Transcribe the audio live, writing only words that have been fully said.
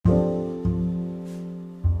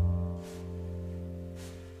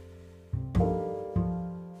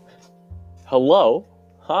Hello?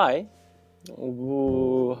 Hi?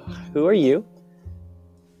 Who are you?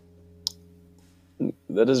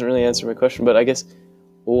 That doesn't really answer my question, but I guess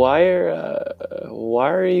why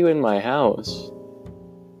are you in my house?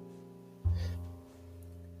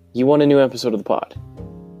 You want a new episode of the pod?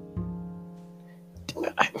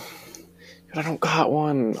 I don't got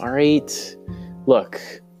one, alright? Look,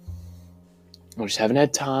 I just haven't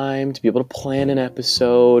had time to be able to plan an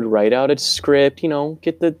episode, write out a script,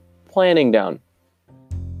 get the planning down.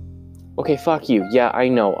 Okay, fuck you. Yeah, I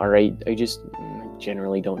know, alright? I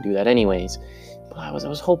generally don't do that anyways. But I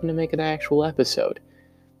was hoping to make an actual episode.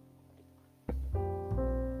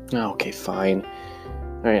 Okay, fine.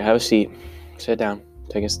 Alright, have a seat. Sit down.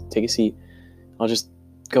 Take a seat. I'll just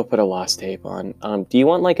go put a lost tape on. Do you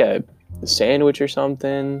want like a sandwich or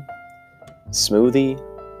something? Smoothie?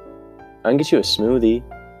 I can get you a smoothie.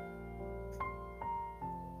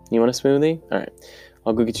 You want a smoothie? Alright,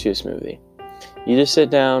 I'll go get you a smoothie. You just sit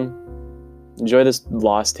down, enjoy this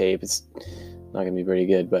lost tape. It's not gonna be pretty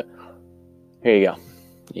good, but here you go.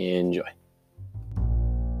 Enjoy.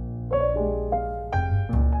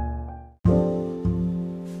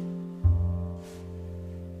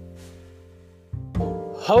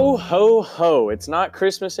 Ho, ho, ho. It's not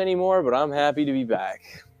Christmas anymore, but I'm happy to be back.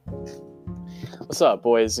 What's up,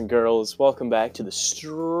 boys and girls? Welcome back to the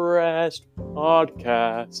Stressed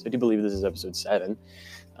Podcast. I do believe this is episode 7.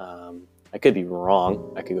 I could be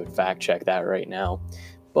wrong. I could go fact check that right now.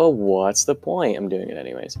 But what's the point? I'm doing it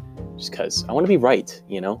anyways. Just because I want to be right,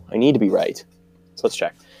 I need to be right. So let's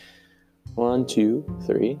check. 1, 2,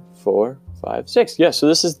 3, 4, 5, 6. Yeah, so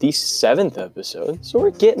this is the 7th episode. So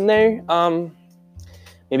we're getting there.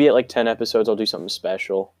 Maybe at like 10 episodes, I'll do something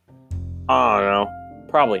special. I don't know.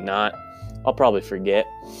 Probably not. I'll probably forget.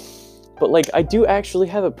 But I do actually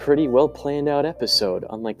have a pretty well planned out episode.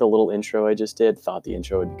 Unlike the little intro I just did. Thought the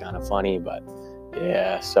intro would be kind of funny, but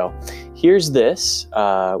yeah. So here's this.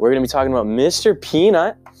 We're going to be talking about Mr.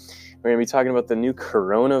 Peanut. We're going to be talking about the new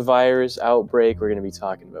coronavirus outbreak. We're going to be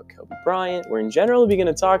talking about Kobe Bryant. We're in general going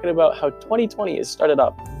to be talking about how 2020 has started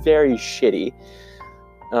off very shitty.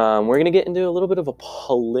 We're going to get into a little bit of a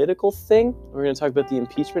political thing. We're going to talk about the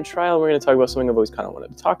impeachment trial. We're going to talk about something I've always kind of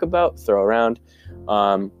wanted to talk about, throw around.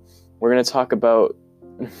 We're going to talk about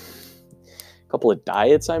a couple of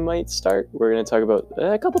diets I might start. We're going to talk about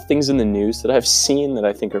a couple things in the news that I've seen that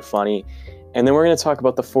I think are funny. And then we're going to talk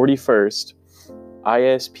about the 41st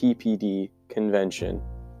ISPPD Convention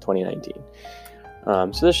 2019.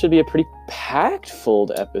 So this should be a pretty packed,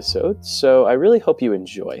 full episode. So I really hope you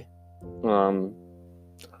enjoy.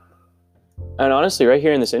 And honestly, right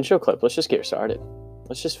here in this intro clip, let's just get started.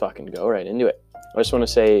 Let's just fucking go right into it. I just want to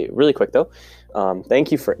say really quick, though,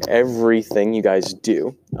 thank you for everything you guys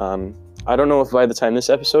do. I don't know if by the time this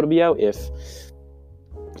episode will be out, if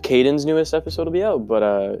Caden's newest episode will be out,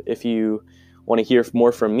 but if you want to hear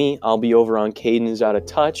more from me, I'll be over on Caden is Out of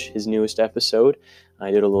Touch, his newest episode.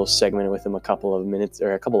 I did a little segment with him a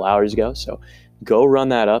couple hours ago, so go run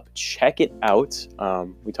that up, check it out.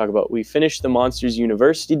 We finished the Monsters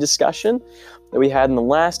University discussion that we had in the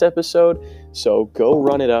last episode, so go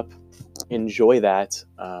run it up, enjoy that,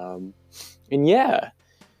 and yeah.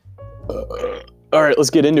 All right, let's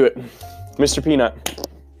get into it. Mr. Peanut.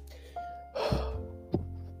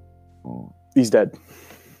 He's dead.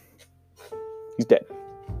 He's dead.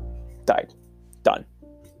 Died. Done.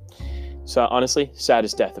 So honestly,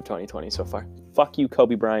 saddest death of 2020 so far. Fuck you,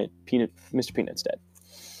 Kobe Bryant. Mr. Peanut's dead.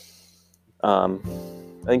 I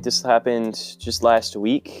think this happened just last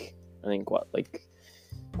week. I think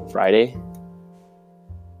Friday?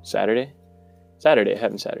 Saturday? Saturday. It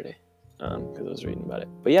happened Saturday. Because I was reading about it.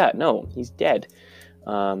 But yeah, no, he's dead.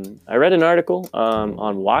 I read an article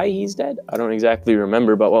on why he's dead. I don't exactly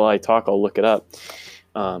remember, but while I talk, I'll look it up.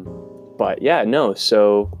 But yeah, no.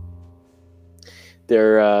 So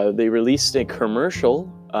they released a commercial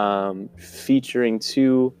featuring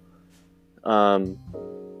two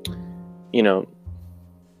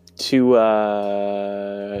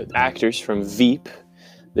actors from Veep,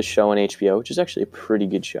 the show on HBO, which is actually a pretty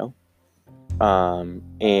good show.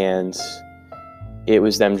 And it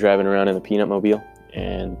was them driving around in the Peanut Mobile,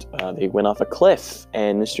 and they went off a cliff,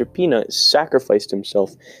 and Mr. Peanut sacrificed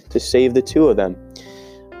himself to save the two of them.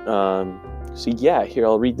 So yeah, here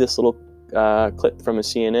I'll read this little clip from a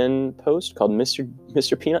CNN post called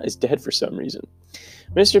Mr. Peanut is dead for some reason.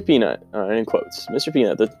 Mr. Peanut, in quotes, Mr.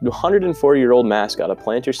 Peanut, the 104-year-old mascot of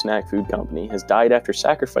Planters Snack Food Company, has died after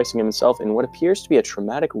sacrificing himself in what appears to be a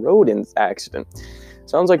traumatic road accident.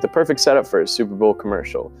 Sounds like the perfect setup for a Super Bowl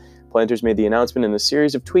commercial. Planters made the announcement in a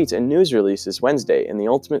series of tweets and news releases Wednesday. In the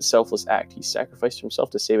ultimate selfless act, he sacrificed himself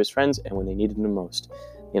to save his friends and when they needed him most.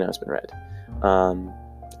 The announcement read,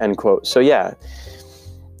 End quote. So yeah,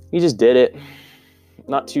 he just did it.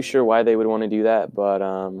 Not too sure why they would want to do that, but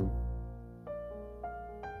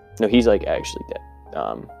no, he's like actually dead.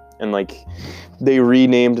 And like they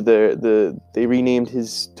renamed they renamed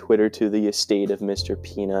his Twitter to the estate of Mr.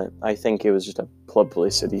 Peanut. I think it was just a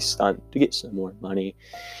publicity stunt to get some more money.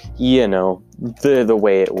 You know, the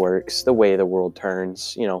way it works, the way the world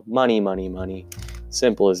turns, you know, money, money, money.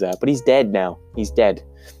 Simple as that. But he's dead now. He's dead.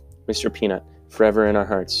 Mr. Peanut, forever in our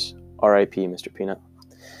hearts. R.I.P. Mr. Peanut.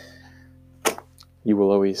 You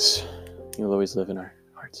will always live in our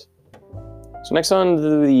hearts. So next on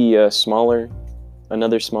the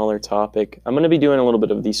another smaller topic. I'm going to be doing a little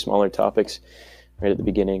bit of these smaller topics right at the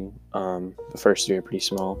beginning. The first three are pretty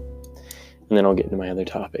small, and then I'll get into my other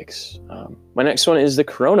topics. My next one is the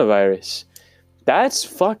coronavirus. That's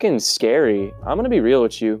fucking scary. I'm going to be real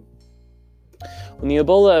with you. When the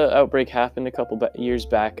Ebola outbreak happened a couple years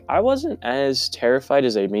back, I wasn't as terrified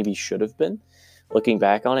as I maybe should have been. Looking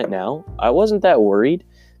back on it now, I wasn't that worried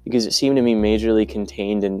because it seemed to be majorly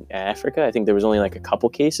contained in Africa. I think there was only like a couple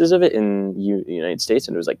cases of it in the United States,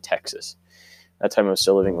 and it was like Texas. That time I was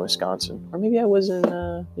still living in Wisconsin, or maybe I was in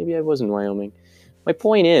Wyoming. My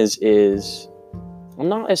point is I'm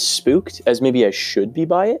not as spooked as maybe I should be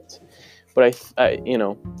by it, but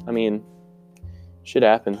shit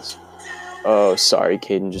happens. Oh, sorry,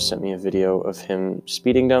 Caden just sent me a video of him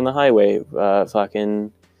speeding down the highway,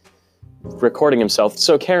 fucking recording himself.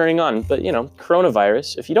 So carrying on, but you know,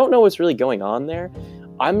 coronavirus. If you don't know what's really going on there,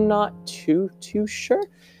 I'm not too sure.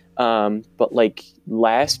 But like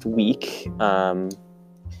last week,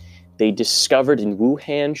 they discovered in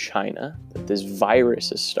Wuhan, China, that this virus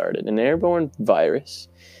has started, an airborne virus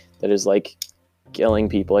that is like killing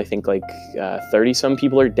people. I think like 30 some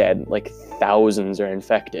people are dead, like thousands are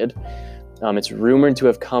infected. It's rumored to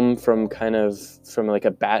have come from like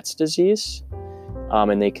a bat's disease.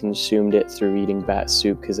 And they consumed it through eating bat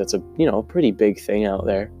soup because that's a pretty big thing out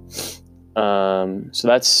there. So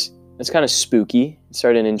that's kind of spooky. It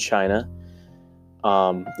started in China.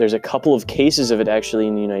 There's a couple of cases of it actually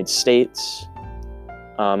in the United States.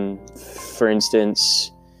 For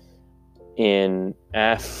instance, in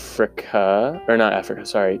Africa, or not Africa,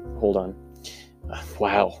 sorry, hold on.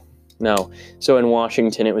 Wow. No. So in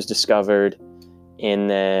Washington it was discovered, and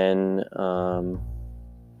then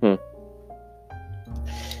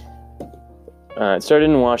it started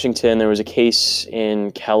in Washington. There was a case in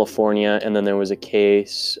California, and then there was a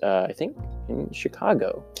case, I think, in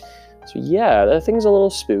Chicago. So yeah, that thing's a little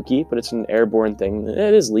spooky, but it's an airborne thing.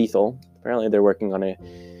 It is lethal. Apparently they're working on a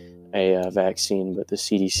vaccine, but the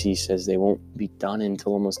CDC says they won't be done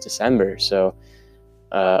until almost December. So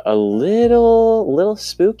a little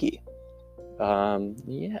spooky.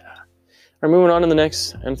 Yeah. We're moving on to the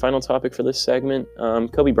next and final topic for this segment.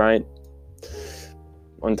 Kobe Bryant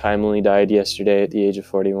untimely died yesterday at the age of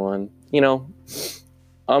 41. You know,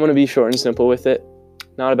 I'm going to be short and simple with it.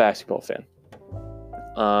 Not a basketball fan.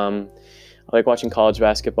 I like watching college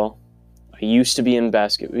basketball. I used to be a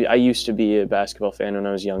basketball fan when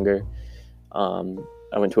I was younger.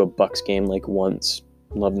 I went to a Bucks game like once.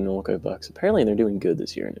 Loved the Milwaukee Bucks. Apparently they're doing good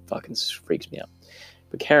this year, and it fucking freaks me out.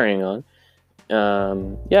 But carrying on.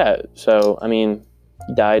 So, I mean,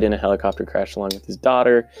 he died in a helicopter crash along with his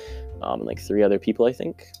daughter. And like 3 other people, I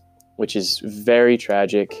think, which is very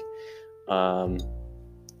tragic. I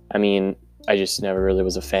mean, I just never really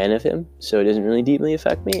was a fan of him, so it doesn't really deeply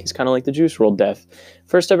affect me. It's kind of like the Juice WRLD death.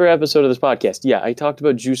 First ever episode of this podcast. Yeah, I talked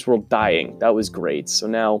about Juice WRLD dying. That was great. So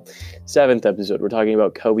now, 7th episode, we're talking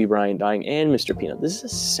about Kobe Bryant dying and Mr. Peanut. This is a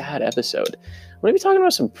sad episode. I'm going to be talking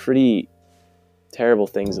about some pretty terrible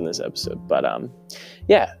things in this episode. But,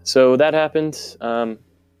 yeah, so that happened.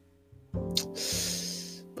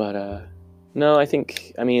 No, I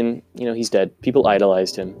think, he's dead. People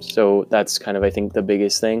idolized him. So that's kind of, I think, the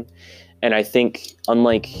biggest thing. And I think,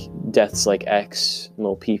 unlike deaths like X,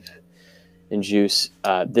 Lil Peep, and Juice,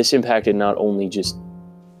 this impacted not only just,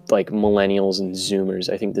 like, millennials and Zoomers.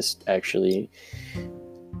 I think this actually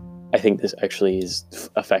is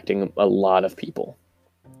affecting a lot of people.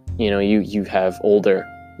 You know, you have older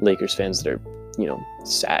Lakers fans that are,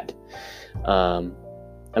 sad.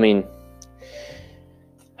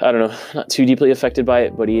 I don't know, not too deeply affected by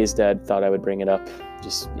it, but he is dead. Thought I would bring it up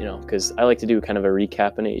just, because I like to do kind of a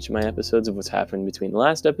recap in each of my episodes of what's happened between the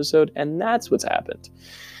last episode, and that's what's happened.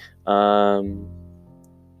 So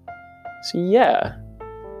yeah,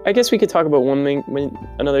 I guess we could talk about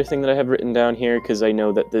another thing that I have written down here, because I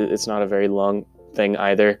know that it's not a very long thing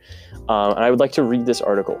either. And I would like to read this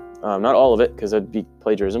article. Not all of it, because that'd be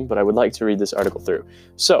plagiarism, but I would like to read this article through.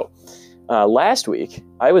 So, Last week,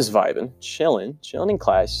 I was vibing, chilling in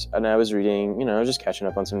class, and I was reading, I was just catching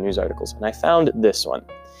up on some news articles, and I found this one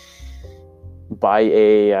by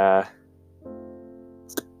a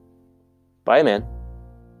man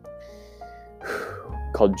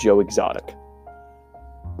called Joe Exotic.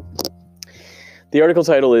 The article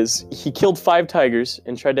title is, "He killed 5 tigers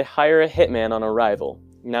and tried to hire a hitman on arrival.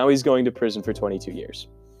 Now he's going to prison for 22 years.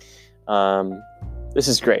 This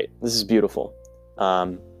is great. This is beautiful.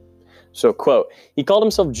 So, quote, "He called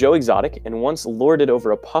himself Joe Exotic and once lorded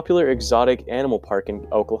over a popular exotic animal park in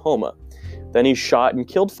Oklahoma. Then he shot and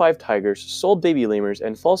killed 5 tigers, sold baby lemurs,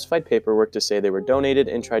 and falsified paperwork to say they were donated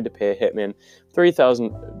and tried to pay a hitman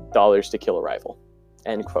 $30,000 to kill a rival."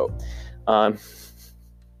 End quote.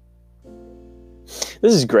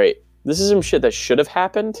 This is great. This is some shit that should have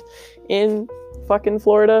happened in fucking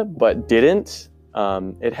Florida, but didn't.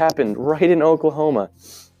 It happened right in Oklahoma.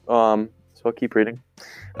 So I'll keep reading.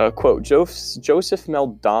 Quote, Joseph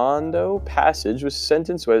Maldonado Passage was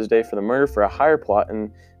sentenced Wednesday for the murder for a hire plot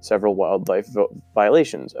and several wildlife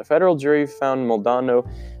violations. A federal jury found Maldonado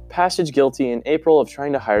Passage guilty in April of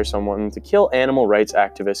trying to hire someone to kill animal rights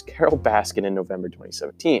activist Carol Baskin in November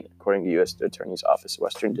 2017, according to U.S. Attorney's Office,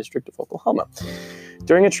 Western District of Oklahoma.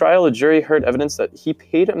 During a trial, a jury heard evidence that he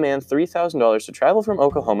paid a man $3,000 to travel from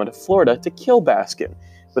Oklahoma to Florida to kill Baskin,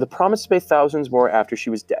 with a promise to pay thousands more after she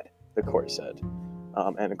was dead, the court said.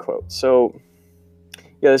 End quote. So,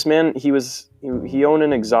 yeah, this man, he owned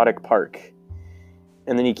an exotic park,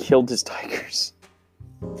 and then he killed his tigers.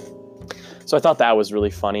 So I thought that was really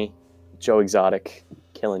funny. Joe Exotic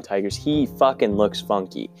killing tigers. He fucking looks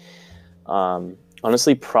funky.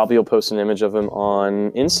 Honestly, probably will post an image of him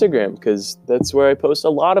on Instagram because that's where I post a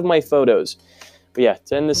lot of my photos. But yeah,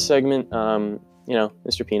 to end this segment,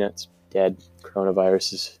 Mr. Peanut's dead.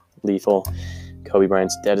 Coronavirus is lethal. Kobe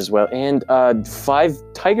Bryant's dead as well. And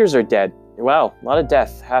 5 tigers are dead. Wow, a lot of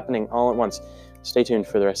death happening all at once. Stay tuned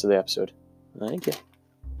for the rest of the episode. Thank you.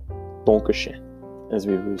 Bon cochon, as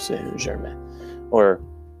we would say in German. Or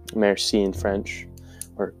merci in French.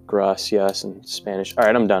 Or gracias in Spanish. All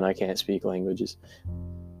right, I'm done. I can't speak languages.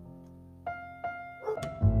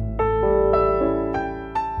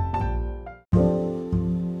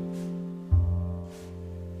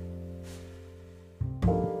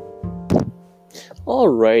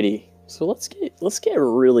 Alrighty, so let's get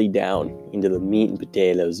really down into the meat and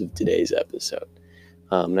potatoes of today's episode.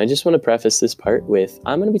 And I just want to preface this part with,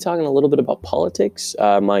 I'm going to be talking a little bit about politics,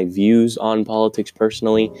 my views on politics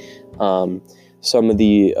personally, some of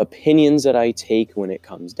the opinions that I take when it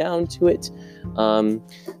comes down to it.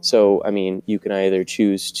 So, I mean, you can either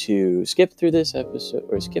choose to skip through this episode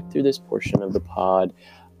or skip through this portion of the pod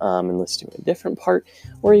and listen to a different part,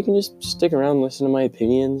 or you can just stick around, listen to my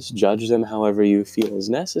opinions, judge them however you feel is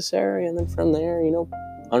necessary, and then from there,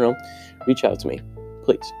 reach out to me,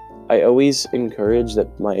 please. I always encourage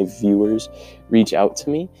that my viewers reach out to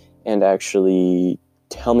me and actually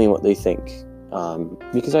tell me what they think,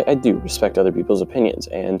 because I do respect other people's opinions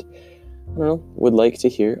and, would like to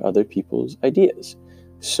hear other people's ideas.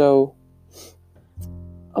 So,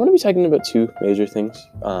 I'm going to be talking about 2 major things.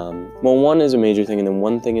 One is a major thing, and then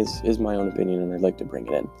one thing is my own opinion, and I'd like to bring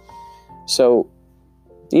it in. So,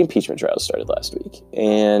 the impeachment trial started last week,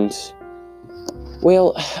 and,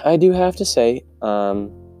 well, I do have to say,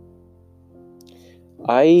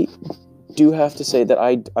 that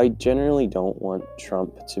I generally don't want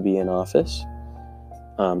Trump to be in office.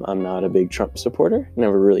 I'm not a big Trump supporter,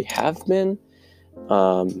 never really have been.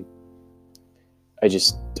 I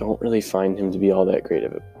just don't really find him to be all that great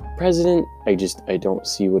of a president. I don't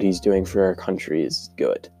see what he's doing for our country is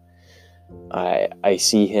good. I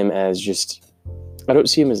see him as I don't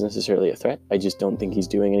see him as necessarily a threat. I just don't think he's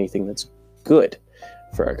doing anything that's good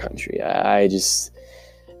for our country. I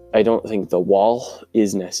don't think the wall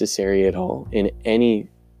is necessary at all in any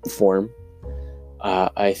form.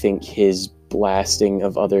 I think his blasting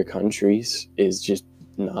of other countries is just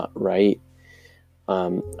not right.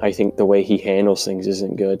 I think the way he handles things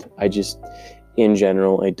isn't good. In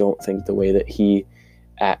general, I don't think the way that he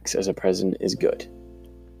acts as a president is good.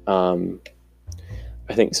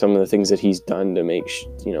 I think some of the things that he's done to make,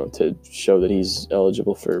 to show that he's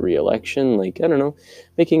eligible for re-election, like,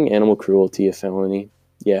 making animal cruelty a felony.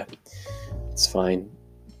 Yeah, it's fine.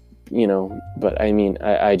 But I mean,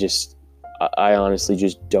 I honestly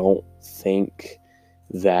just don't think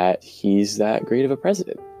that he's that great of a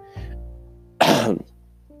president.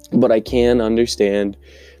 But I can understand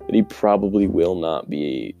that he probably will not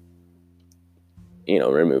be,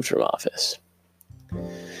 removed from office.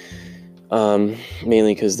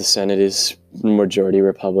 Mainly because the Senate is majority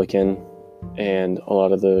Republican, and a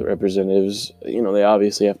lot of the representatives, they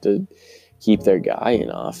obviously have to keep their guy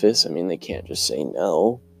in office. I mean, they can't just say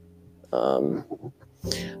no.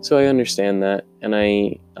 So I understand that, and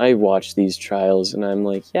I watch these trials, and I'm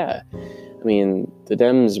like, yeah, I mean, the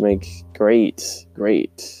Dems make great,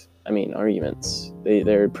 arguments.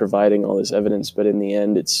 They're providing all this evidence, but in the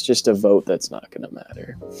end, it's just a vote that's not going to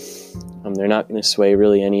matter. They're not going to sway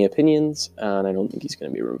really any opinions, and I don't think he's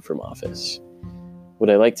going to be removed from office. Would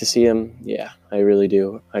I like to see him? Yeah, I really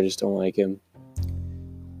do. I just don't like him.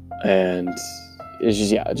 And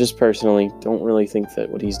it's just personally, don't really think that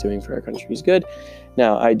what he's doing for our country is good.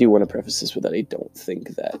 Now, I do want to preface this with that I don't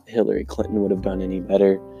think that Hillary Clinton would have done any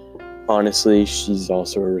better. Honestly, she's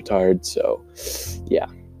also a retard, so yeah.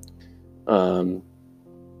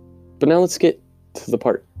 But now let's get to the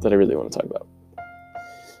part that I really want to talk about.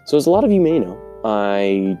 So as a lot of you may know,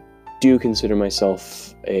 I do consider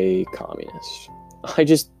myself a communist. I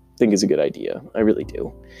just think it's a good idea. I really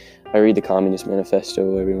do. I read the Communist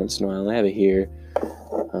Manifesto every once in a while. I have it here.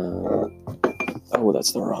 Oh,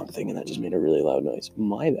 that's the wrong thing, and that just made a really loud noise.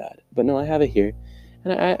 My bad. But no, I have it here.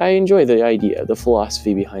 And I enjoy the idea, the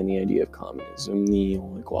philosophy behind the idea of communism, the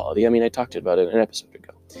equality. I mean, I talked about it an episode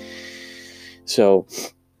ago. So,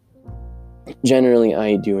 generally,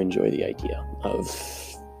 I do enjoy the idea of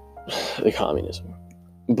the communism.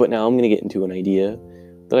 But now I'm going to get into an idea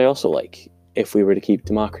that I also like, if we were to keep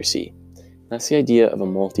democracy. That's the idea of a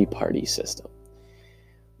multi-party system.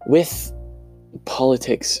 With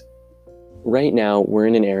politics, right now, we're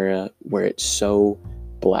in an era where it's so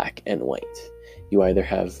black and white. You either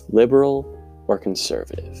have liberal or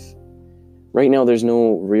conservative. Right now, there's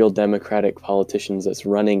no real Democratic politicians that's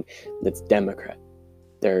running that's Democrat.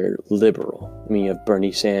 They're liberal. I mean, you have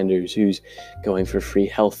Bernie Sanders, who's going for free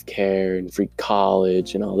health care and free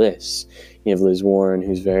college and all this. You have Liz Warren,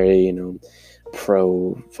 who's very,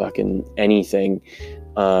 pro fucking anything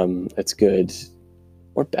that's good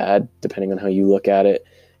or bad, depending on how you look at it.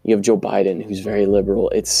 You have Joe Biden, who's very liberal.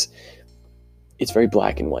 It's very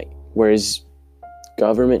black and white. Whereas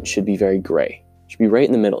government should be very gray. It should be right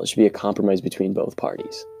in the middle. It should be a compromise between both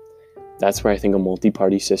parties. That's where I think a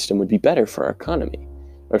multi-party system would be better for our economy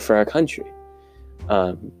or for our country.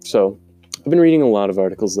 So I've been reading a lot of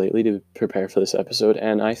articles lately to prepare for this episode,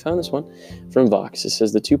 and I found this one from Vox. It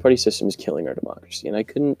says the two-party system is killing our democracy, and I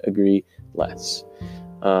couldn't agree less.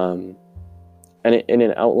 And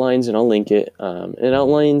it outlines, and I'll link it, it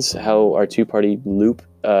outlines how our two-party loop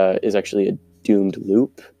is actually a doomed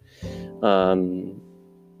loop.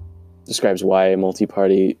 Describes why a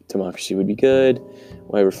multi-party democracy would be good,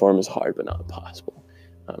 why reform is hard but not impossible.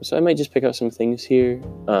 So I might just pick out some things here.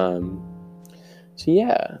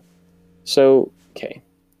 Okay.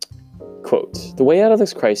 Quote, the way out of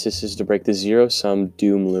this crisis is to break the zero-sum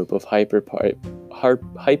doom loop of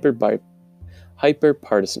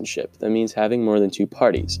hyper-partisanship. That means having more than two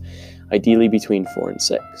parties, ideally between 4 and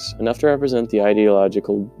 6, enough to represent the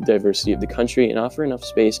ideological diversity of the country and offer enough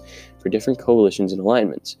space for different coalitions and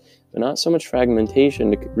alignments, but not so much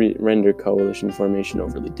fragmentation to render coalition formation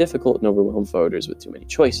overly difficult and overwhelm voters with too many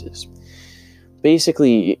choices.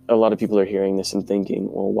 Basically, a lot of people are hearing this and thinking,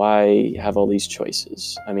 well, why have all these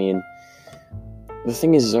choices? I mean, the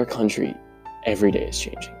thing is our country every day is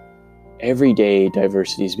changing. Every day,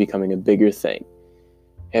 diversity is becoming a bigger thing.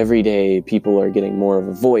 Every day, people are getting more of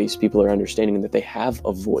a voice. People are understanding that they have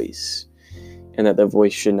a voice and that the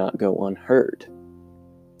voice should not go unheard.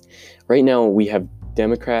 Right now, we have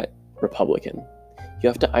Democrat, Republican. You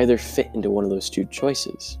have to either fit into one of those two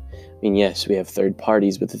choices. I mean, yes, we have third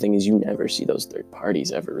parties, but the thing is you never see those third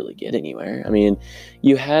parties ever really get anywhere. I mean,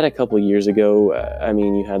 you had a couple years ago,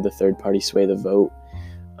 you had the third party sway the vote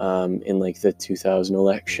in like the 2000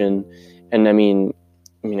 election. And I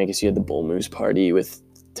guess you had the Bull Moose Party with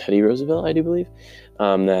Teddy Roosevelt, I do believe,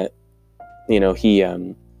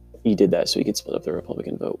 he did that so he could split up the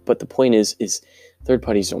Republican vote. But the point is third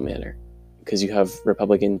parties don't matter because you have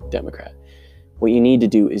Republican, Democrat. What you need to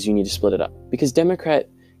do is you need to split it up because Democrat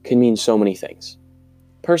can mean so many things.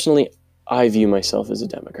 Personally, I view myself as a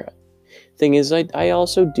Democrat. Thing is, I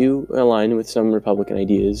also do align with some Republican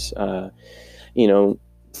ideas,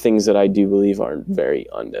 things that I do believe are very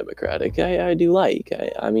undemocratic. I do like.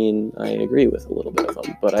 I agree with a little bit of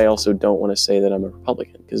them, but I also don't want to say that I'm a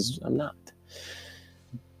Republican because I'm not.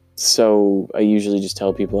 So I usually just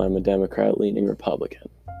tell people I'm a Democrat leaning Republican,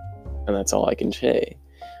 and that's all I can say.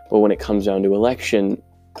 But when it comes down to election,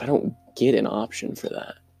 I don't get an option for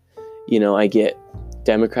that. I get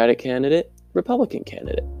Democratic candidate, Republican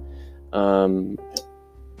candidate.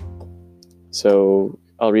 So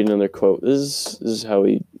I'll read another quote. This is how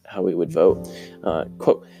how we would vote.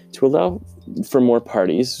 Quote, to allow for more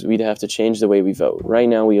parties, we'd have to change the way we vote. Right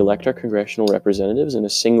now, we elect our congressional representatives in a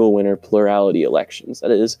single winner plurality elections.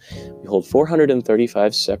 That is, we hold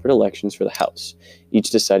 435 separate elections for the House, each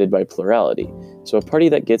decided by plurality. So a party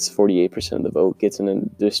that gets 48% of the vote gets in a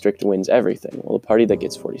district wins everything, while the party that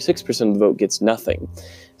gets 46% of the vote gets nothing.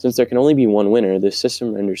 Since there can only be one winner, this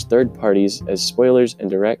system renders third parties as spoilers and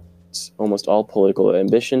directs almost all political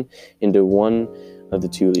ambition into one of the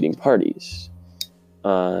two leading parties.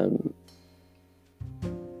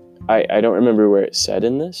 I don't remember where it said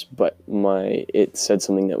in this, but it said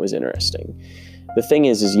something that was interesting. The thing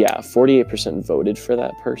is 48% voted for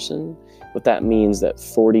that person. What that means that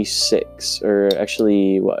 46, or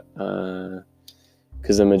actually what?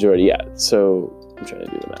 Because the majority, So I'm trying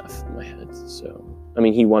to do the math in my head. So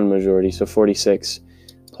he won majority, so 46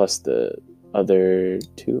 plus the other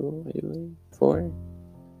two, I believe, 4.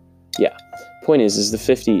 Yeah. Point is the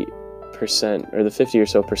 50% or the 50 or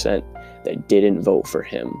so percent that didn't vote for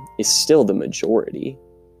him is still the majority.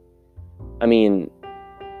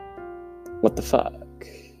 What the fuck?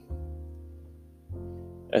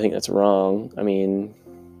 I think that's wrong.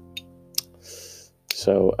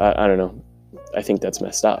 So I don't know. I think that's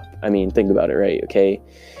messed up. Think about it, right? Okay.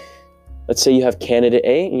 Let's say you have candidate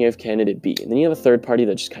A and you have candidate B, and then you have a third party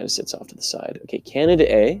that just kind of sits off to the side. Okay, candidate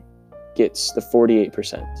A gets the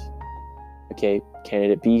 48%. Okay,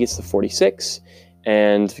 candidate B gets the 46,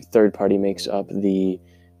 and third party makes up the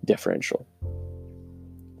differential.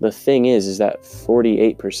 The thing is that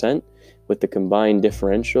 48% with the combined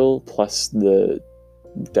differential plus the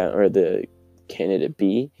candidate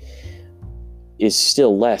B is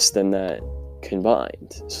still less than that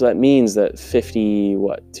combined. So that means that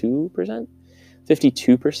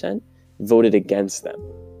 52% voted against them.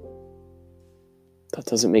 That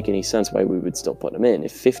doesn't make any sense why we would still put them in.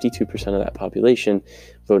 If 52% of that population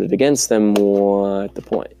voted against them, what the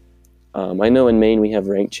point? I know in Maine we have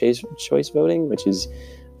ranked choice voting, which is,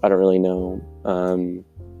 I don't really know.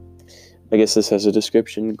 I guess this has a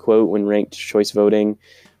description, quote, when ranked choice voting,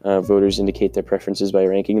 voters indicate their preferences by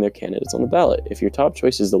ranking their candidates on the ballot. If your top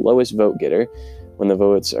choice is the lowest vote getter, when the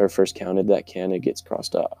votes are first counted, that candidate gets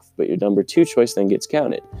crossed off, but your number 2 choice then gets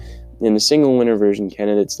counted. In the single winner version,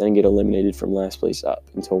 candidates then get eliminated from last place up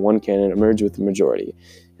until one candidate emerges with the majority.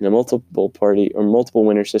 In a multiple party or multiple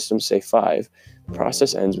winner system, say 5, the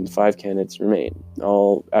process ends when 5 candidates remain,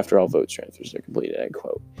 after all vote transfers are completed, end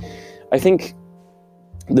quote. I think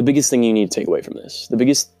the biggest thing you need to take away from this, the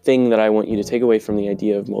biggest thing that I want you to take away from the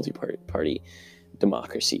idea of multi-party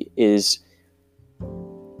democracy is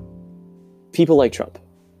people like Trump.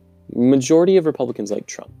 Majority of Republicans like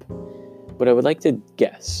Trump. But I would like to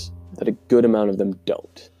guess that a good amount of them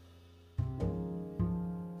don't.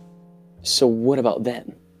 So what about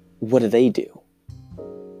them? What do they do?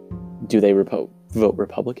 Do they vote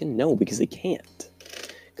Republican? No, because they can't.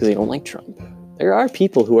 Because they don't like Trump. There are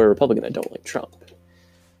people who are Republican that don't like Trump.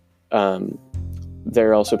 There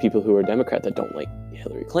are also people who are Democrat that don't like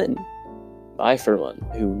Hillary Clinton. I, for one,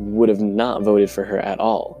 who would have not voted for her at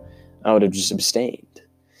all. I would have just abstained.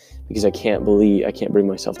 Because I can't bring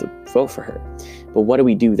myself to vote for her. But what do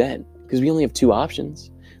we do then? Because we only have 2 options.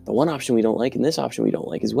 The one option we don't like and this option we don't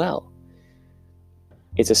like as well.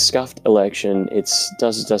 It's a scuffed election. It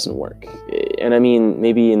doesn't work. And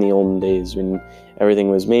maybe in the olden days when everything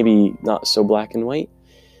was maybe not so black and white,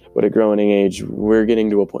 but at growing age, we're getting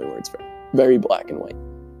to a point where it's very black and white.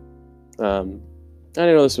 I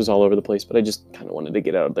know this was all over the place, but I just kind of wanted to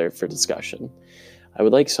get out there for discussion. I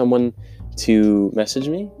would like someone to message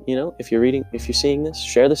me, if you're seeing this,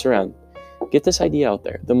 share this around. Get this idea out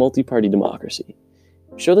there, the multi-party democracy.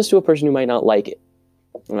 Show this to a person who might not like it.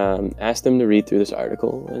 Ask them to read through this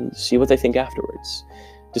article and see what they think afterwards.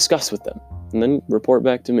 Discuss with them, and then report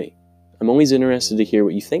back to me. I'm always interested to hear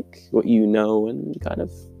what you think, what you know, and kind of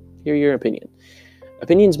hear your opinion.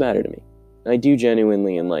 Opinions matter to me. I do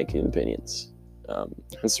genuinely like opinions.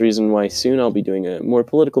 That's the reason why soon I'll be doing a more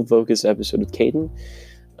political focused episode with Caden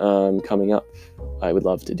coming up. I would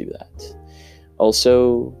love to do that.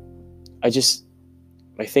 Also, I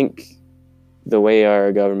think the way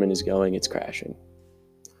our government is going, it's crashing.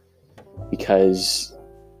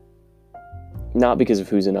 Not because of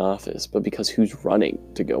who's in office, but because who's running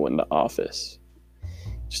to go into office.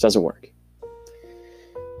 It just doesn't work.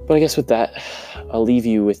 But I guess with that, I'll leave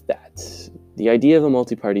you with that. The idea of a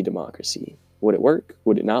multi-party democracy. Would it work?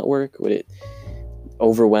 Would it not work? Would it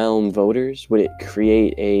overwhelm voters? Would it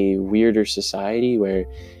create a weirder society where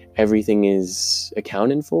everything is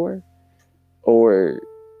accounted for? Or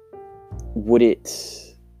would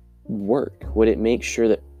it work? Would it make sure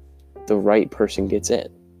that the right person gets in?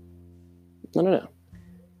 I don't know.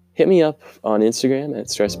 hit me up on Instagram at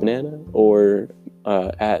StressBanana or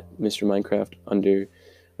at Mr. Minecraft or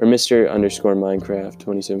Mr. Minecraft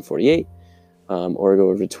 2748, or go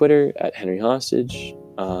over to Twitter at Henry Hostage.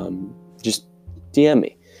 Just DM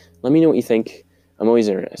me. Let me know what you think. I'm always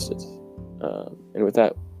interested. And with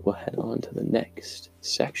that, we'll head on to the next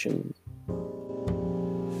section.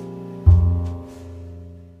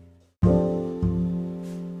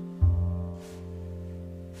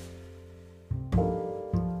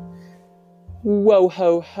 Whoa,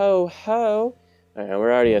 ho, ho, ho. All right,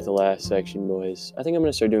 we're already at the last section, boys. I think I'm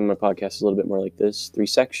going to start doing my podcast a little bit more like this. 3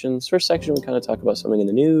 sections. First section, we kind of talk about something in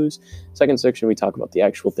the news. Second section, we talk about the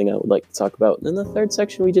actual thing I would like to talk about. And then the third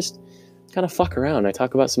section, we just kind of fuck around. I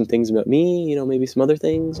talk about some things about me, maybe some other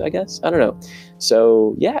things, I guess. I don't know.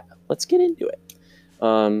 So, yeah, let's get into it.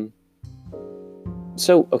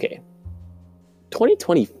 Okay.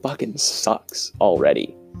 2020 fucking sucks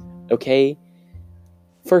already. Okay?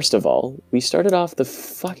 First of all, we started off the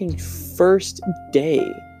fucking first day.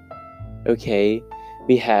 Okay?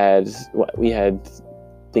 We had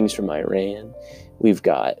things from Iran. We've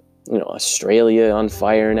got, Australia on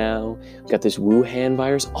fire now. We've got this Wuhan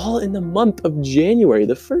virus all in the month of January.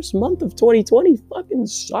 The first month of 2020 fucking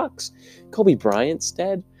sucks. Kobe Bryant's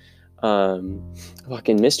dead.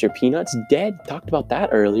 Fucking Mr. Peanut's dead. Talked about that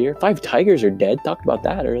earlier. 5 tigers are dead. Talked about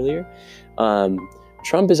that earlier.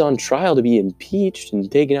 Trump is on trial to be impeached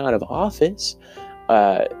and taken out of office.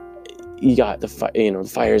 You got the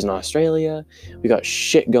fires in Australia. We got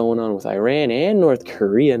shit going on with Iran and North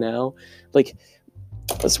Korea now. Like,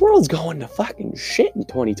 this world's going to fucking shit in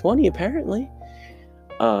 2020, apparently.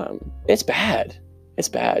 It's bad. It's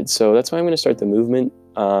bad. So that's why I'm going to start the movement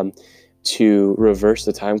to reverse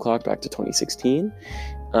the time clock back to 2016.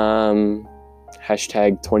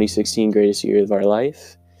 Hashtag 2016 greatest year of our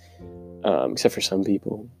life. Except for some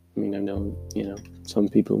people. I mean, I know, some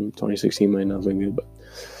people, 2016 might not have been good, but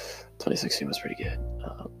 2016 was pretty good.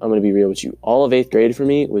 I'm going to be real with you. All of 8th grade for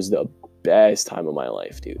me was the best time of my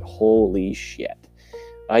life, dude. Holy shit.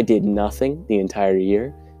 I did nothing the entire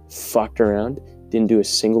year. Fucked around. Didn't do a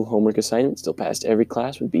single homework assignment. Still passed every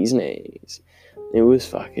class with B's and A's. It was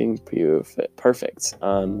fucking perfect.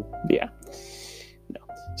 Yeah. No.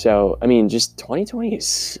 So, I mean, just 2020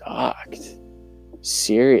 sucked.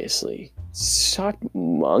 Seriously, sucked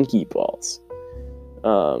monkey balls.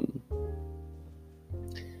 So,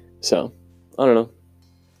 I don't know.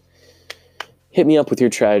 Hit me up with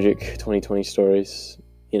your tragic 2020 stories.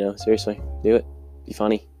 Seriously, do it. Be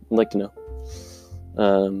funny. I'd like to know.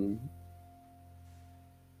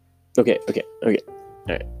 Okay. All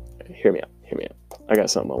right. Hear me out. I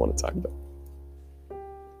got something I want to talk about.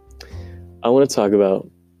 I want to talk about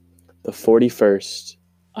the 41st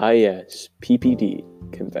ISPPD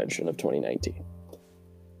convention of 2019.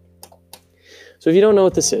 So if you don't know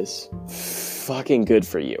what this is, fucking good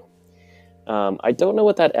for you. I don't know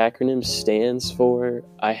what that acronym stands for.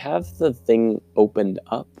 I have the thing opened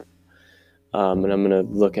up, and I'm going to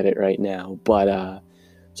look at it right now. But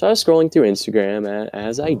so I was scrolling through Instagram,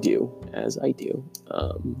 as I do. That's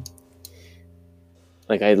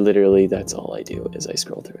all I do is I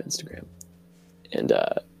scroll through Instagram and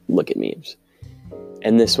look at memes.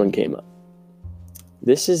 And this one came up.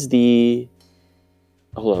 This is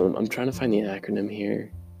hold on, I'm trying to find the acronym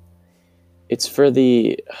here. It's for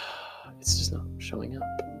it's just not showing up.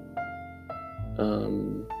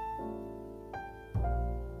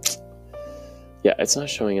 Yeah, it's not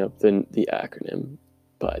showing up the acronym.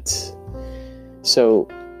 But, so,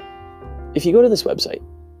 if you go to this website,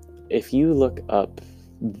 if you look up,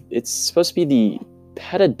 it's supposed to be the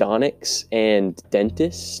Pedodontics and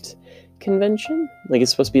Dentist Convention. Like,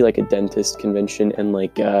 it's supposed to be like a dentist convention and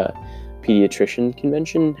like a pediatrician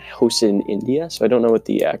convention hosted in India. So I don't know what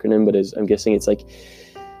the acronym, but I'm guessing it's like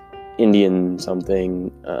Indian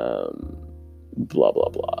something, blah, blah,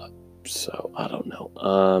 blah. So I don't know.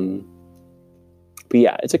 But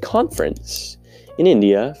yeah, it's a conference in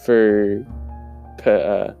India for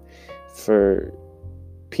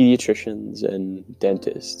pediatricians and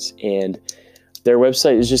dentists, and their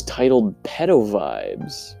website is just titled Pedo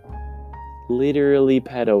Vibes. Literally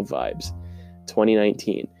Pedo Vibes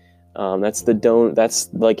 2019. That's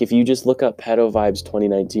like, if you just look up Pedo Vibes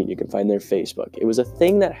 2019, you can find their Facebook. It was a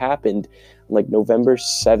thing that happened like November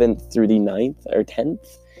 7th through the 9th or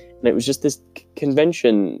 10th. And it was just this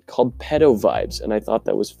convention called Pedo Vibes. And I thought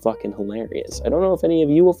that was fucking hilarious. I don't know if any of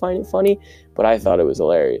you will find it funny, but I thought it was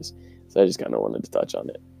hilarious. So I just kind of wanted to touch on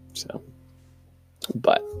it. So,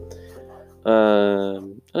 but,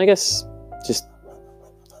 and I guess just,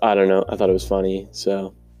 I don't know. I thought it was funny.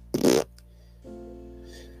 So,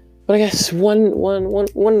 but I guess one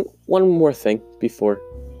more thing before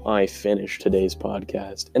I finish today's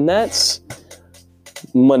podcast. And that's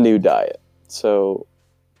my new diet. So,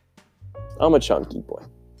 I'm a chunky boy.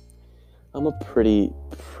 I'm a pretty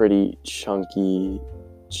chunky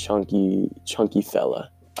fella.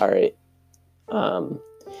 All right.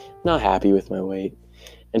 Not happy with my weight.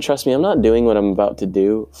 And trust me, I'm not doing what I'm about to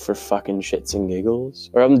do for fucking shits and giggles.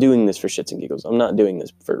 Or I'm doing this for shits and giggles. I'm not doing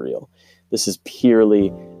this for real. This is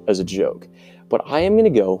purely as a joke. But I am going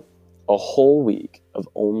to go a whole week of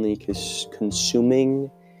only consuming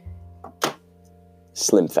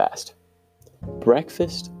Slim Fast.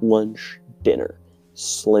 Breakfast, lunch, dinner.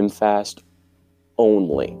 Slim Fast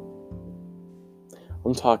only.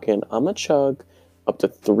 I'm talking, I'm going to chug up to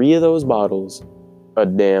 3 of those bottles a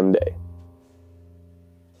damn day.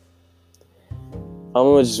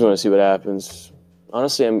 I just want to see what happens.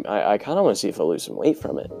 Honestly, I kind of want to see if I lose some weight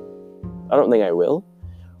from it. I don't think I will,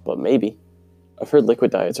 but maybe. I've heard liquid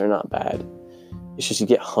diets are not bad. It's just you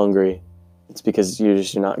get hungry. It's because you're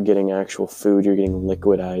not getting actual food. You're getting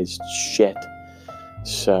liquidized shit.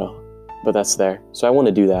 So, but that's there. So I want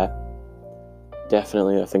to do that.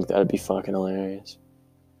 Definitely, I think that'd be fucking hilarious.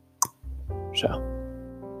 So,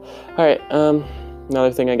 all right.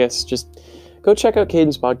 Another thing, I guess, just go check out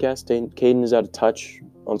Caden's podcast. Caden is Out of Touch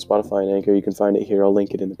on Spotify and Anchor. You can find it here. I'll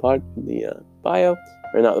link it in the bio,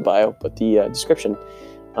 or not the bio, but the description.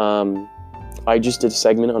 I just did a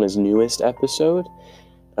segment on his newest episode.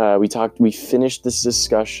 We finished this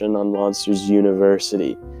discussion on Monsters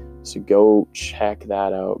University. So go check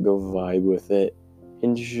that out. Go vibe with it.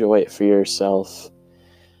 Enjoy it for yourself.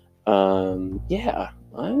 Yeah,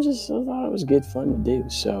 I thought it was good fun to do.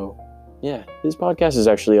 So yeah, his podcast is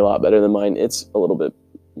actually a lot better than mine. It's a little bit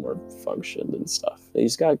more functioned and stuff.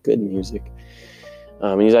 He's got good music.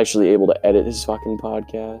 He's actually able to edit his fucking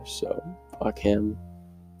podcast, so fuck him.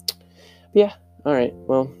 But yeah, all right.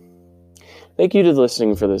 Well, thank you to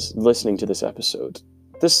listening to this episode.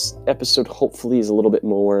 This episode hopefully is a little bit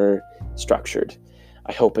more structured.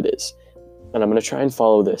 I hope it is. And I'm going to try and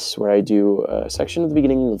follow this, where I do a section at the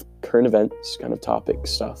beginning of current events, kind of topic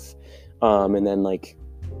stuff, and then like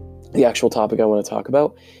the actual topic I want to talk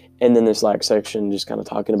about, and then this last section just kind of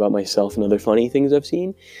talking about myself and other funny things I've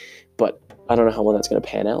seen. But I don't know how well that's going to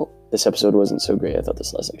pan out. This episode wasn't so great. I thought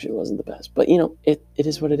this last section wasn't the best. But, it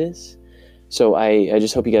is what it is. So I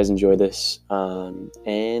just hope you guys enjoy this.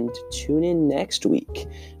 And tune in next week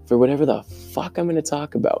for whatever the fuck I'm going to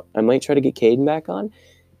talk about. I might try to get Caden back on.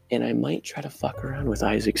 And I might try to fuck around with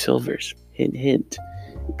Isaac Silvers. Hint, hint.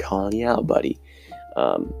 Calling you out, buddy.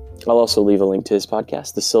 I'll also leave a link to his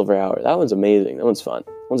podcast, The Silver Hour. That one's amazing. That one's fun.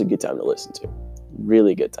 That one's a good time to listen to.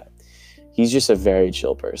 Really good time. He's just a very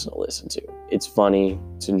chill person to listen to. It's funny.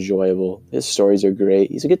 It's enjoyable. His stories are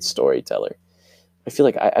great. He's a good storyteller. I feel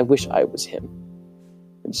like I wish I was him.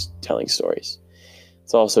 Just telling stories.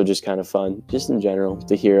 It's also just kind of fun, just in general,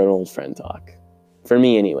 to hear an old friend talk. For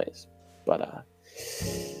me anyways. But,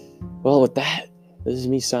 well, with that, this is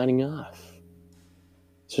me signing off.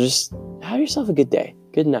 So just have yourself a good day,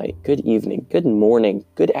 good night, good evening, good morning,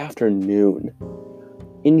 good afternoon.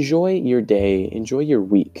 Enjoy your day, enjoy your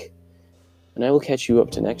week. And I will catch you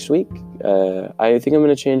up to next week. I think I'm going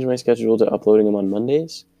to change my schedule to uploading them on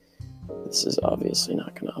Mondays. This is obviously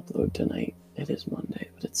not going to upload tonight. It is Monday,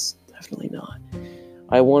 but it's definitely not.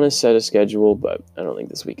 I want to set a schedule, but I don't think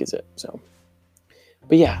this week is it. So,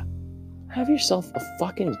 but yeah, have yourself a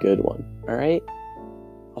fucking good one, all right?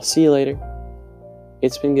 I'll see you later.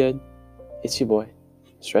 It's been good. It's your boy,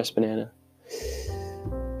 Stress Banana.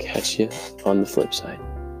 Catch you on the flip side.